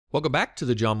Welcome back to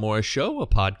the John Morris Show, a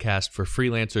podcast for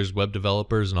freelancers, web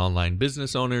developers, and online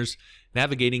business owners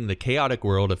navigating the chaotic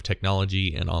world of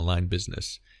technology and online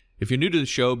business. If you're new to the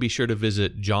show, be sure to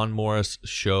visit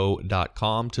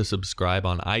johnmorrisshow.com to subscribe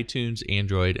on iTunes,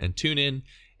 Android, and TuneIn,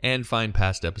 and find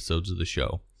past episodes of the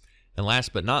show. And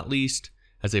last but not least,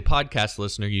 as a podcast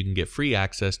listener, you can get free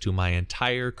access to my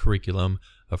entire curriculum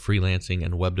of freelancing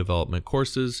and web development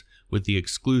courses with the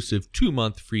exclusive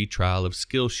 2-month free trial of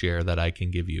Skillshare that I can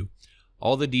give you.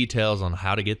 All the details on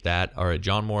how to get that are at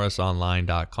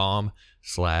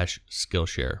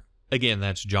johnmorrisonline.com/Skillshare. Again,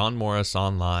 that's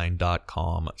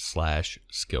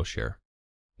johnmorrisonline.com/Skillshare.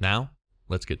 Now,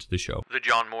 let's get to the show. The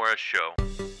John Morris Show.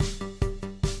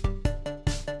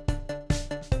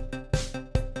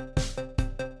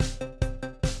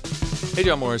 Hey,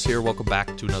 John Morris here. Welcome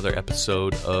back to another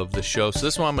episode of the show. So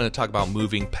this one I'm going to talk about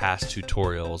moving past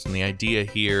tutorials. And the idea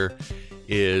here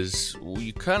is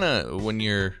you kind of, when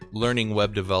you're learning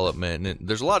web development, and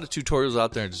there's a lot of tutorials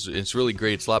out there. It's really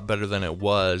great. It's a lot better than it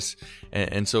was.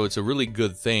 And so it's a really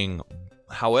good thing.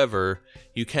 However,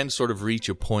 you can sort of reach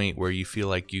a point where you feel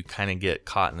like you kind of get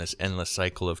caught in this endless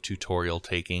cycle of tutorial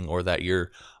taking, or that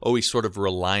you're always sort of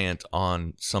reliant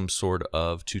on some sort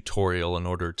of tutorial in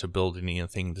order to build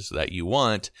anything that you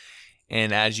want.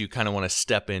 And as you kind of want to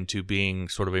step into being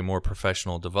sort of a more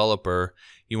professional developer,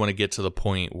 you want to get to the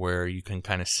point where you can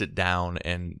kind of sit down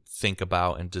and think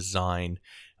about and design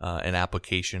an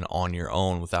application on your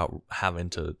own without having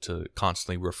to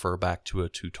constantly refer back to a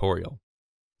tutorial.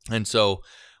 And so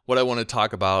what I want to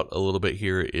talk about a little bit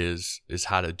here is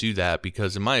how to do that,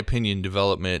 because in my opinion,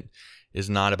 development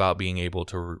is not about being able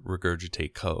to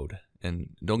regurgitate code.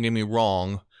 And don't get me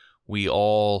wrong, we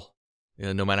all,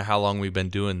 no matter how long we've been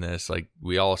doing this, like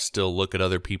we all still look at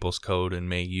other people's code and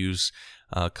may use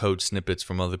code snippets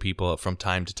from other people from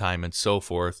time to time and so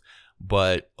forth.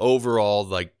 But overall,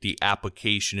 like the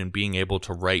application and being able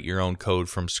to write your own code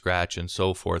from scratch and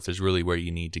so forth is really where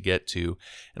you need to get to.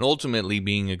 And ultimately,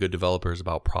 being a good developer is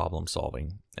about problem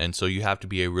solving. And so you have to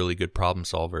be a really good problem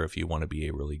solver if you want to be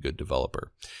a really good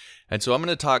developer. And so I'm going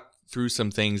to talk through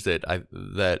some things that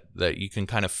you can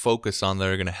kind of focus on that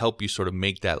are going to help you sort of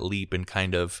make that leap and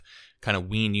kind of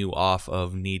wean you off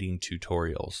of needing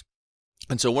tutorials.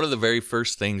 And so one of the very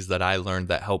first things that I learned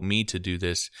that helped me to do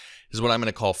this is what I'm going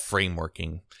to call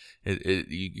frameworking.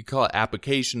 You call it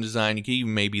application design. You can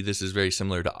even, maybe this is very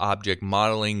similar to object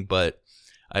modeling, but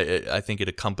I think it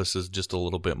encompasses just a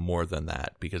little bit more than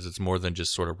that, because it's more than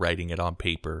just sort of writing it on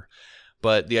paper.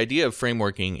 But the idea of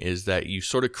frameworking is that you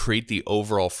sort of create the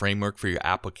overall framework for your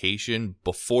application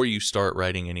before you start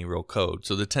writing any real code.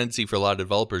 So the tendency for a lot of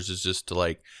developers is just to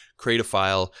like create a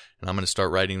file, and I'm going to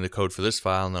start writing the code for this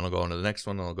file, and then I'll go on to the next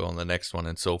one, and I'll go on to the next one,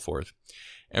 and so forth.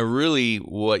 And really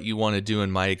what you want to do,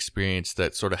 in my experience,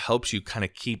 that sort of helps you kind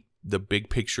of keep the big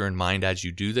picture in mind as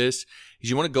you do this, is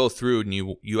you want to go through and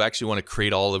you actually want to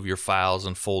create all of your files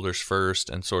and folders first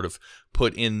and sort of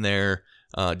put in there,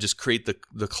 just create the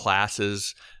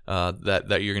classes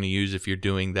that you're going to use if you're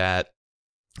doing that.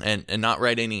 And not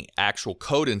write any actual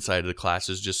code inside of the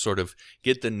classes, just sort of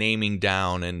get the naming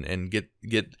down and get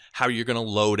how you're going to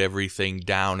load everything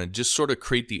down, and just sort of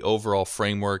create the overall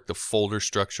framework, the folder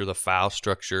structure, the file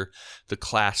structure, the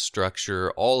class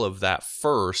structure, all of that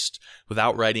first,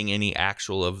 without writing any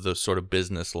actual of the sort of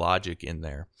business logic in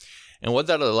there. And what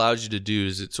that allows you to do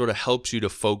is it sort of helps you to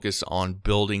focus on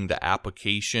building the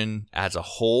application as a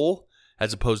whole,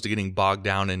 as opposed to getting bogged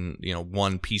down in,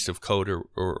 one piece of code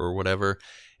or whatever.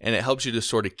 And it helps you to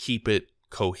sort of keep it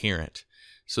coherent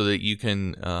so that you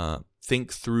can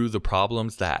think through the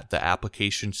problems that the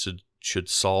application should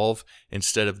solve,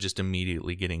 instead of just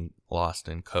immediately getting lost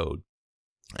in code.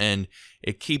 And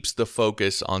it keeps the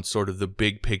focus on sort of the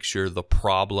big picture, the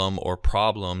problem or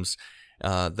problems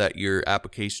that your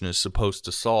application is supposed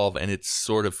to solve, and it's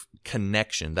sort of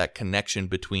that connection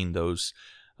between those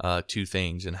two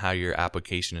things and how your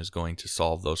application is going to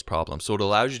solve those problems. So it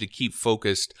allows you to keep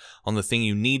focused on the thing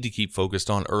you need to keep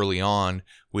focused on early on,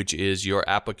 which is your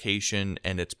application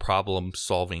and its problem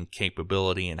solving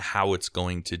capability and how it's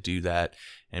going to do that,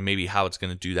 and maybe how it's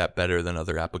going to do that better than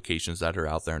other applications that are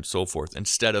out there and so forth,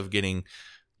 instead of getting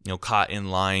caught in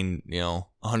line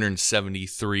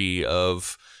 173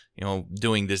 of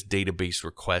doing this database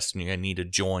request and you need a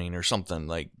join or something.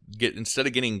 Instead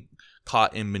of getting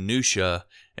caught in minutia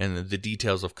and the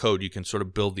details of code, you can sort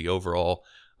of build the overall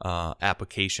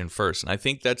application first. And I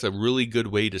think that's a really good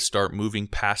way to start moving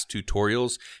past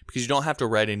tutorials, because you don't have to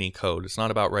write any code. It's not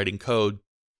about writing code.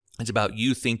 It's about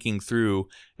you thinking through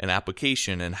an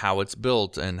application and how it's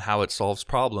built and how it solves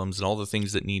problems and all the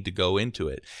things that need to go into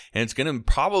it. And it's going to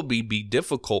probably be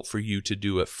difficult for you to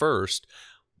do at first,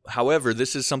 However,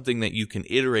 this is something that you can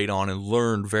iterate on and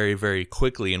learn very, very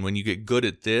quickly. And when you get good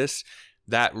at this,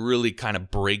 that really kind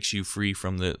of breaks you free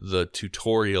from the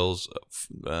tutorials,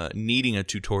 needing a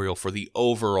tutorial for the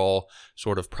overall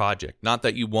sort of project. Not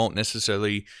that you won't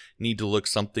necessarily need to look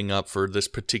something up for this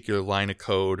particular line of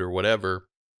code or whatever,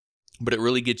 but it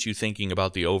really gets you thinking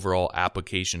about the overall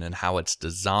application and how it's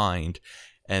designed.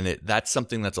 And that's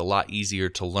something that's a lot easier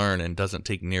to learn and doesn't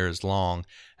take near as long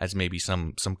as maybe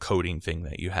some coding thing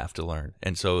that you have to learn.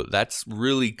 And so that's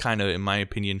really kind of, in my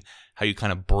opinion, how you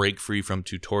kind of break free from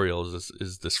tutorials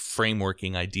is this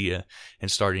frameworking idea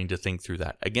and starting to think through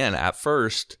that. Again, at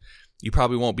first, you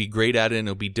probably won't be great at it and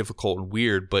it'll be difficult and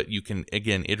weird, but you can,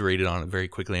 again, iterate it on it very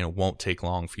quickly and it won't take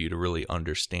long for you to really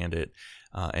understand it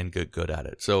and get good at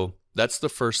it. So that's the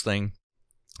first thing.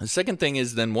 The second thing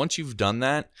is then once you've done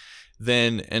that,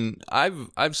 then, and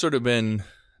I've sort of been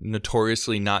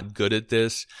notoriously not good at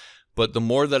this, but the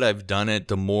more that I've done it,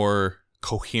 the more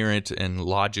coherent and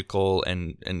logical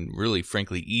and really,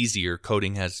 frankly, easier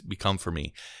coding has become for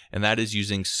me. And that is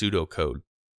using pseudocode.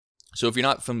 So if you're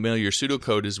not familiar,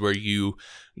 pseudocode is where you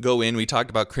go in. We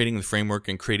talked about creating the framework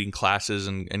and creating classes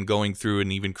and going through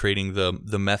and even creating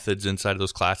the methods inside of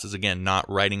those classes. Again, not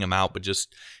writing them out, but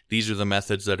just these are the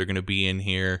methods that are going to be in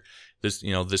here. This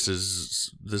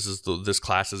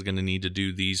class is going to need to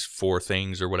do these 4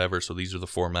 things or whatever. So these are the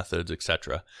 4 methods,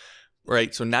 etc.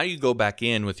 Right. So now you go back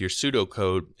in with your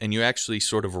pseudocode and you actually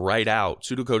sort of write out.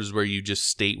 Pseudocode is where you just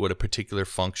state what a particular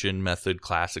function, method,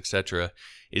 class, etc.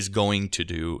 is going to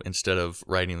do instead of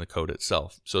writing the code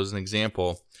itself. So as an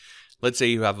example, let's say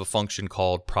you have a function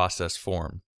called process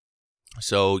form.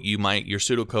 So your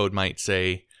pseudocode might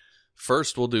say,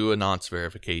 first we'll do a nonce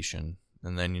verification.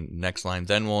 And then next line,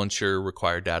 then we'll ensure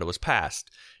required data was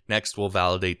passed. Next, we'll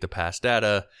validate the passed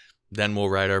data. Then we'll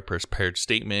write our prepared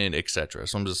statement, etc.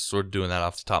 So I'm just sort of doing that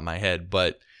off the top of my head.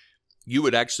 But you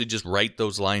would actually just write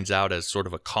those lines out as sort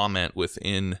of a comment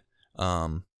within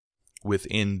the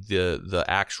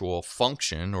actual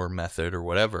function or method or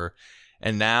whatever.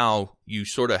 And now you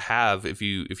sort of have, if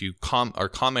you are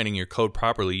commenting your code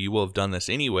properly, you will have done this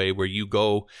anyway, where you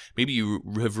go, maybe you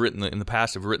have written in the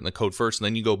past have written the code first, and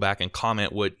then you go back and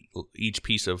comment what each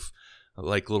piece of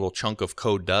like little chunk of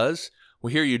code does.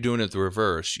 Well, here you're doing it the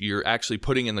reverse. You're actually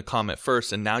putting in the comment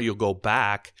first, and now you'll go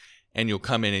back and you'll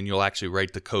come in and you'll actually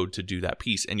write the code to do that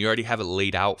piece. And you already have it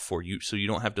laid out for you, so you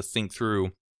don't have to think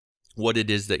through what it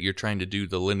is that you're trying to do,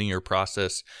 the linear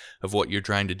process of what you're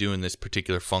trying to do in this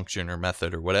particular function or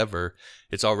method or whatever.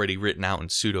 It's already written out in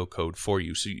pseudocode for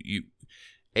you. So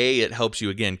it helps you,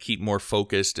 again, keep more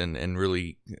focused and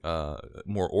really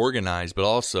more organized, but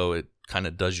also it kind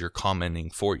of does your commenting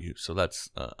for you. So that's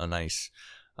a nice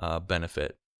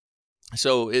benefit.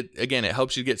 So it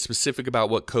helps you get specific about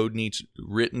what code needs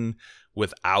written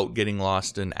without getting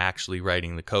lost in actually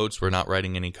writing the code. So we're not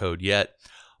writing any code yet.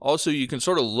 Also, you can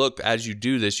sort of look as you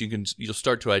do this, you'll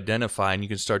start to identify and you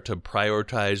can start to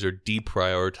prioritize or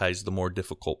deprioritize the more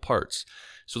difficult parts.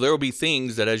 So there will be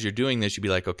things that as you're doing this, you'll be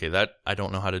like, okay, that I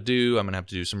don't know how to do. I'm going to have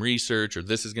to do some research, or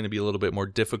this is going to be a little bit more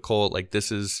difficult. Like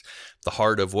this is the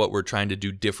heart of what we're trying to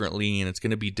do differently, and it's going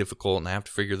to be difficult, and I have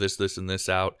to figure this and this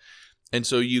out. And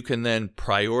so you can then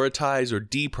prioritize or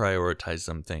deprioritize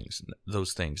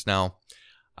those things. Now,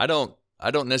 I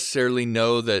don't necessarily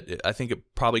know that. I think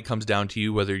it probably comes down to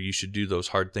you whether you should do those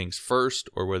hard things first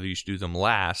or whether you should do them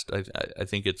last. I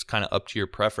think it's kind of up to your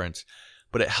preference,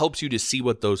 but it helps you to see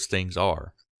what those things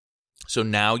are. So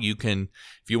now you can,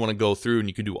 if you want to go through and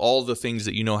you can do all the things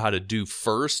that you know how to do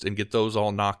first and get those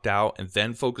all knocked out and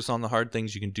then focus on the hard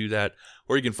things, you can do that.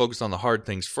 Or you can focus on the hard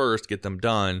things first, get them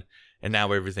done, and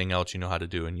now everything else you know how to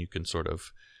do and you can sort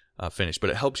of finish.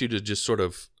 But it helps you to just sort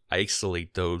of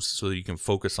isolate those so that you can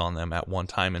focus on them at one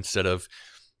time instead of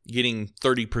getting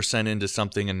 30% into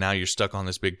something and now you're stuck on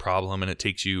this big problem and it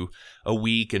takes you a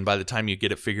week, and by the time you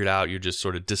get it figured out, you're just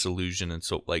sort of disillusioned. And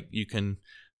so like you can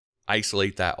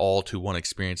isolate that all to one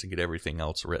experience and get everything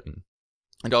else written.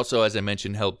 And also, as I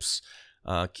mentioned, helps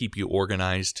keep you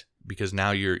organized, because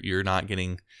now you're not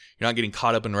getting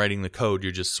caught up in writing the code.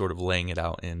 You're just sort of laying it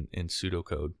out in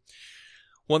pseudocode.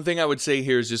 One thing I would say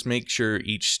here is just make sure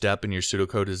each step in your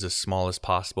pseudocode is as small as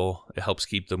possible. It helps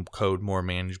keep the code more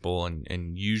manageable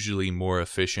and usually more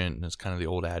efficient. And it's kind of the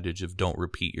old adage of don't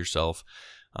repeat yourself.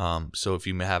 So if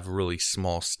you have really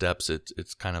small steps,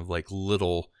 it's kind of like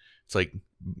little. It's like,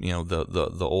 you know,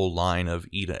 the old line of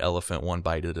eat an elephant one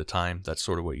bite at a time. That's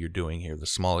sort of what you're doing here. The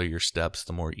smaller your steps,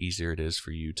 the more easier it is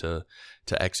for you to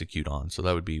execute on. So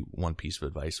that would be one piece of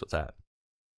advice with that.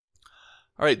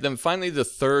 All right, then finally the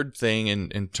third thing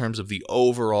in terms of the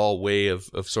overall way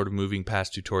of sort of moving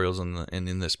past tutorials and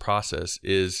in this process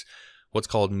is what's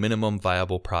called minimum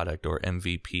viable product, or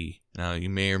MVP. Now, you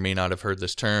may or may not have heard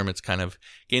this term. It's kind of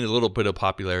gained a little bit of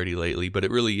popularity lately, but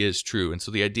it really is true. And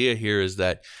so the idea here is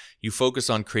that you focus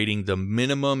on creating the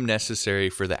minimum necessary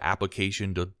for the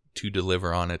application to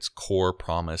deliver on its core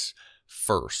promise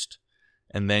first,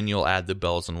 and then you'll add the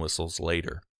bells and whistles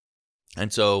later.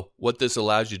 And so what this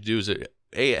allows you to do is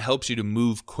it helps you to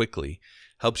move quickly,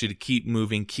 helps you to keep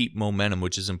moving, keep momentum,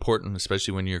 which is important,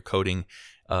 especially when you're coding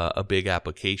a big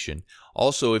application.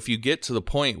 Also, if you get to the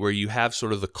point where you have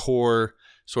sort of the core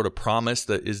sort of promise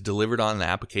that is delivered on the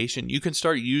application, you can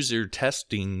start user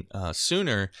testing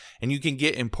sooner, and you can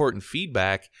get important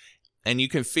feedback, and you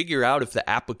can figure out if the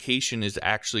application is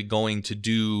actually going to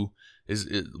do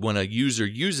when a user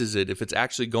uses it, if it's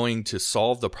actually going to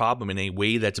solve the problem in a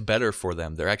way that's better for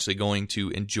them. They're actually going to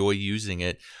enjoy using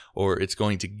it, or it's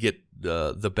going to get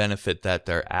the benefit that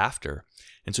they're after.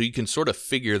 And so you can sort of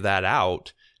figure that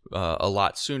out a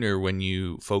lot sooner when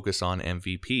you focus on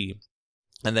MVP.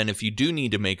 And then if you do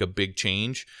need to make a big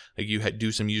change, like you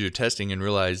do some user testing and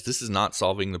realize this is not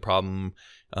solving the problem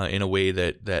in a way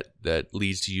that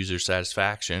leads to user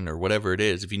satisfaction or whatever it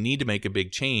is, if you need to make a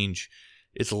big change,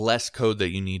 it's less code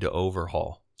that you need to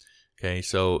overhaul. Okay,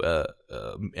 so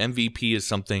MVP is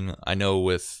something I know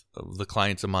with the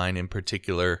clients of mine in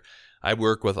particular. I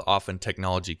work with often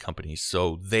technology companies,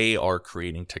 so they are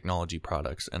creating technology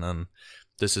products, and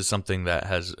this is something that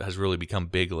has really become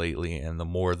big lately. And the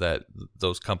more that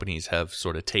those companies have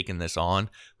sort of taken this on,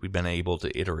 we've been able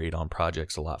to iterate on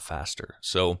projects a lot faster.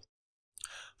 So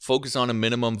focus on a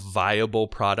minimum viable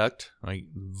product, right?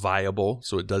 Viable,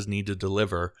 so it does need to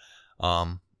deliver.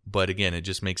 But again, it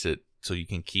just makes it so you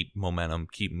can keep momentum,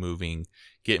 keep moving,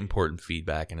 get important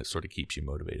feedback, and it sort of keeps you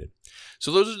motivated.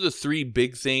 So those are the three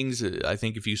big things. I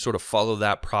think if you sort of follow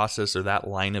that process or that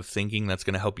line of thinking, that's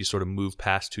going to help you sort of move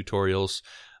past tutorials.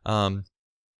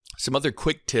 Some other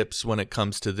quick tips when it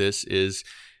comes to this is,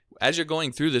 as you're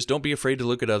going through this, don't be afraid to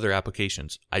look at other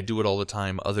applications. I do it all the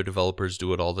time. Other developers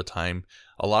do it all the time.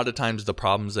 A lot of times the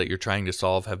problems that you're trying to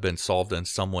solve have been solved in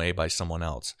some way by someone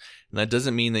else. And that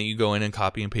doesn't mean that you go in and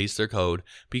copy and paste their code,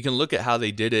 but you can look at how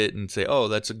they did it and say, oh,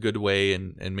 that's a good way,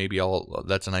 and maybe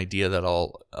that's an idea that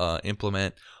I'll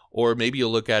implement. Or maybe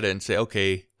you'll look at it and say,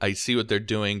 okay, I see what they're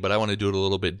doing, but I want to do it a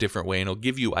little bit different way. And it'll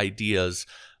give you ideas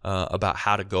about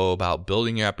how to go about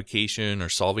building your application or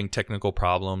solving technical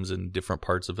problems in different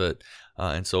parts of it,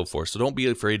 and so forth. So don't be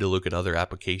afraid to look at other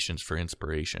applications for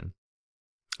inspiration.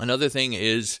 Another thing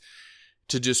is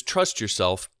to just trust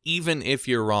yourself, even if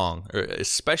you're wrong, or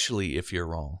especially if you're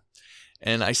wrong.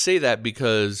 And I say that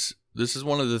because this is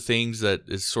one of the things that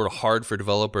is sort of hard for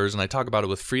developers, and I talk about it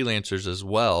with freelancers as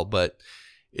well, but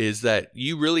is that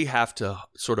you really have to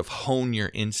sort of hone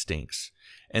your instincts.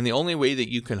 And the only way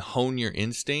that you can hone your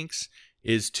instincts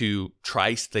is to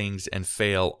try things and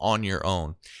fail on your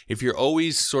own. If you're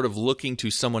always sort of looking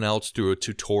to someone else through a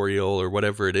tutorial or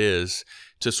whatever it is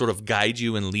to sort of guide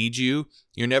you and lead you,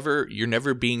 you're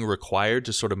never being required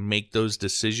to sort of make those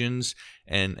decisions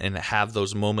and have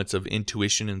those moments of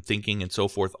intuition and thinking and so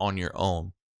forth on your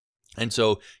own. And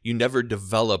so you never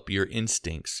develop your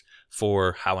instincts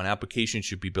for how an application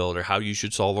should be built or how you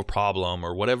should solve a problem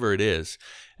or whatever it is.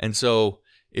 And so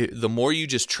the more you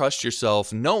just trust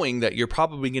yourself, knowing that you're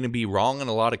probably going to be wrong in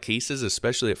a lot of cases,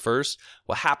 especially at first,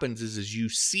 what happens is you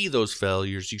see those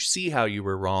failures, you see how you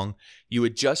were wrong, you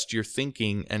adjust your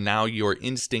thinking, and now your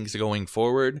instincts going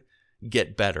forward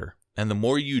get better. And the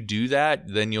more you do that,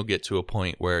 then you'll get to a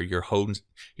point where your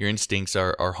instincts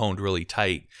are honed really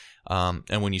tight.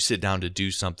 And when you sit down to do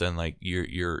something, like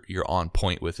you're on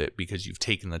point with it because you've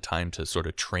taken the time to sort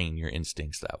of train your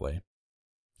instincts that way.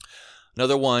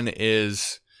 Another one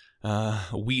is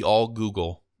we all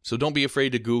Google. So don't be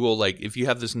afraid to Google. Like if you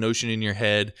have this notion in your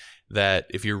head that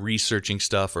if you're researching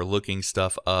stuff or looking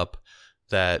stuff up,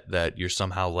 that you're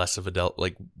somehow less of a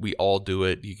like we all do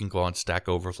it. You can go on Stack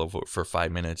Overflow for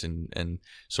 5 minutes and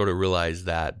sort of realize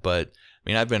that. But I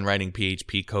mean, I've been writing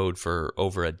PHP code for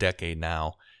over a decade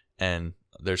now, and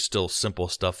there's still simple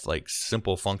stuff like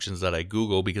simple functions that I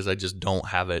Google because I just don't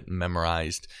have it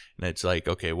memorized. And it's like,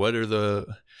 okay, what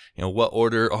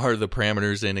order are the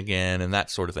parameters in again, and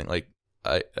that sort of thing. Like,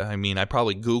 I mean, I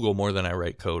probably Google more than I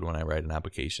write code when I write an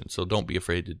application. So don't be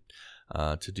afraid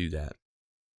to do that.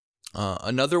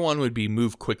 Another one would be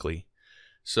move quickly.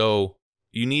 So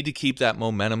you need to keep that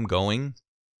momentum going,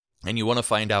 and you want to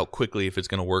find out quickly if it's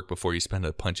going to work before you spend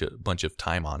a bunch of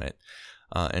time on it.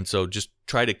 And so just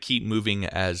try to keep moving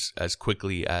as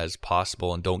quickly as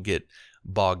possible and don't get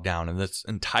bogged down. And this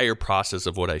entire process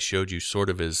of what I showed you sort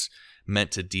of is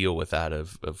meant to deal with that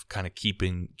of kind of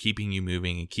keeping you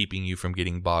moving and keeping you from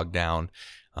getting bogged down.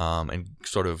 and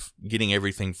sort of getting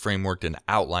everything frameworked and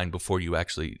outlined before you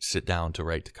actually sit down to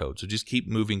write the code. So just keep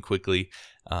moving quickly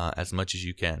as much as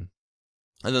you can.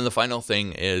 And then the final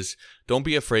thing is, don't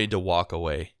be afraid to walk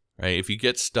away, right? If you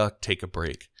get stuck, take a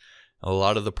break. A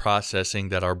lot of the processing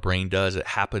that our brain does, it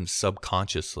happens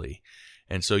subconsciously.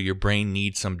 And so your brain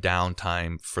needs some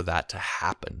downtime for that to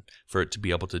happen, for it to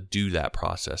be able to do that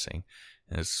processing.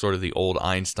 And it's sort of the old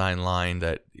Einstein line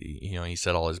that, he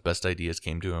said all his best ideas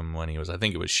came to him when he was, I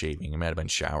think it was shaving. He might have been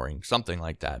showering, something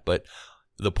like that. But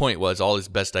the point was, all his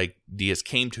best ideas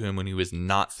came to him when he was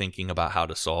not thinking about how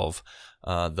to solve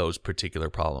those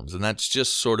particular problems. And that's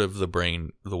just sort of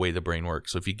the way the brain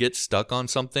works. So if you get stuck on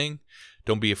something,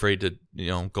 don't be afraid to,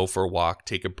 go for a walk,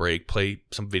 take a break, play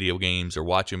some video games or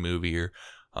watch a movie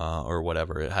or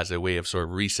whatever. It has a way of sort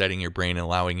of resetting your brain and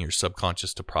allowing your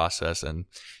subconscious to process. And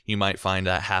you might find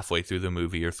that halfway through the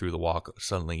movie or through the walk,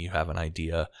 suddenly you have an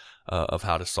idea of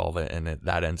how to solve it. And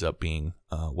that ends up being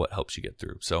what helps you get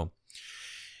through. So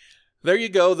there you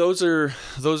go. Those are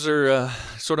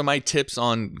sort of my tips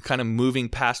on kind of moving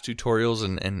past tutorials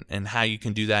and how you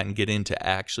can do that and get into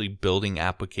actually building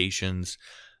applications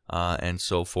and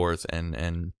so forth,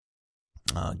 and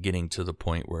getting to the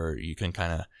point where you can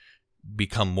kind of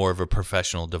become more of a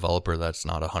professional developer that's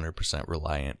not 100%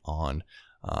 reliant on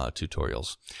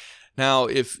tutorials. Now,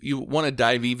 if you want to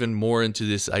dive even more into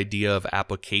this idea of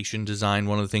application design,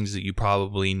 one of the things that you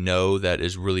probably know that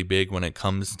is really big when it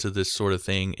comes to this sort of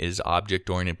thing is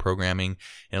object-oriented programming.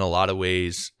 In a lot of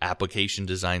ways, application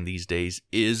design these days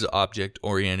is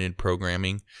object-oriented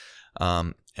programming.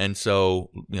 And so,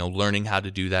 learning how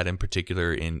to do that in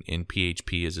particular in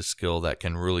PHP is a skill that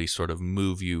can really sort of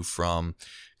move you from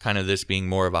kind of this being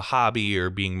more of a hobby or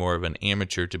being more of an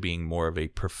amateur to being more of a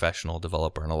professional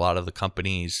developer. And a lot of the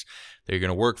companies that you're going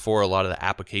to work for, a lot of the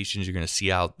applications you're going to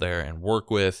see out there and work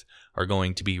with are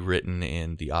going to be written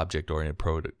in the object-oriented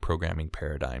programming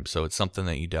paradigm. So it's something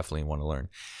that you definitely want to learn.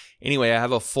 Anyway, I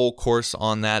have a full course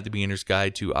on that, the Beginner's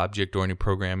Guide to Object-Oriented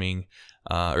Programming,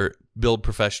 or build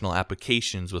professional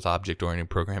applications with object-oriented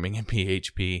programming in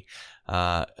PHP.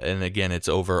 And again, it's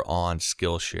over on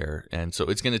Skillshare. And so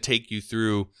it's going to take you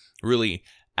through really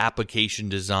application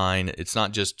design. It's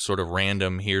not just sort of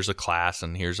random, here's a class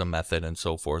and here's a method and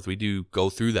so forth. We do go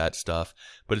through that stuff,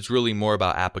 but it's really more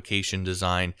about application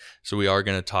design. So we are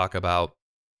going to talk about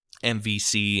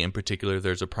MVC in particular.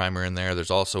 There's a primer in there. There's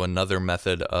also another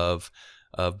method of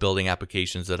building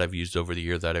applications that I've used over the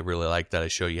year that I really like, that I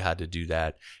show you how to do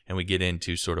that. And we get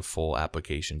into sort of full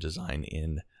application design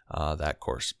in that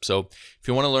course. So if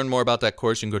you want to learn more about that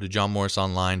course, you can go to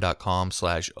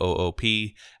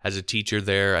johnmorrisonline.com/OOP. As a teacher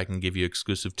there, I can give you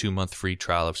exclusive 2-month free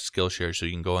trial of Skillshare. So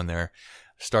you can go in there,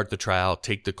 start the trial,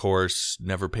 take the course,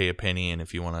 never pay a penny. And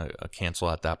if you want to cancel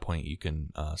at that point, you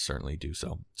can certainly do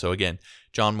so. So again,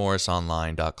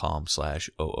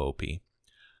 johnmorrisonline.com/OOP.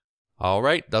 All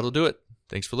right, that'll do it.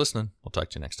 Thanks for listening. We'll talk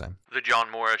to you next time. The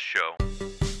John Morris Show.